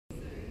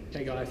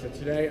Hey guys, so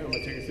today I'm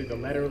going to take you through the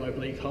lateral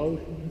oblique hold.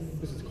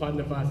 This is quite an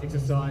advanced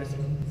exercise,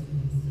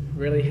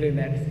 really hitting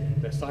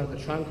the side of the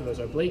trunk with those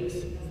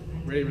obliques,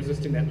 really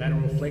resisting that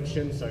lateral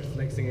flexion, so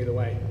flexing either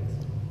way.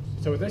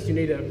 So with this you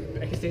need a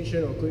back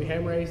extension or glute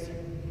ham raise.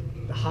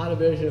 The harder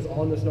version is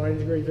on this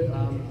 90-degree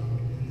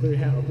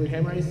glute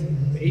ham raise.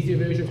 The easier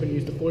version is when you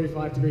use the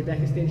 45-degree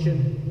back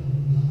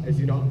extension, as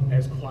you're not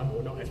as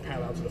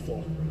parallel to the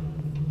floor.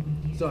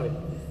 So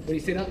when you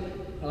sit up,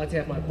 I like to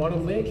have my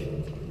bottom leg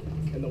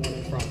and the one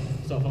in front.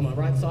 So if on my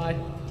right side,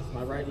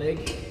 my right leg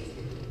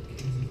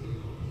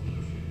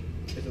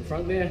is in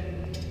front there,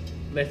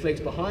 left leg's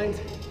behind.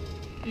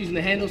 Using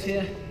the handles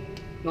here,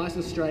 nice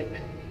and straight.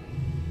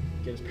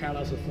 Get as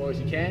parallel to the floor as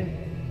you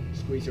can.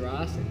 Squeeze your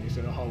ass and you're just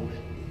gonna hold.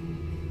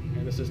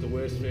 And this is the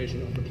worst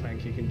version of the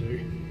plank you can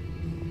do.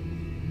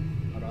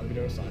 I'd rather be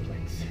doing side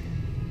planks.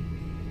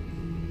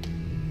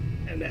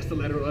 And that's the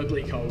lateral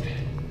oblique hold.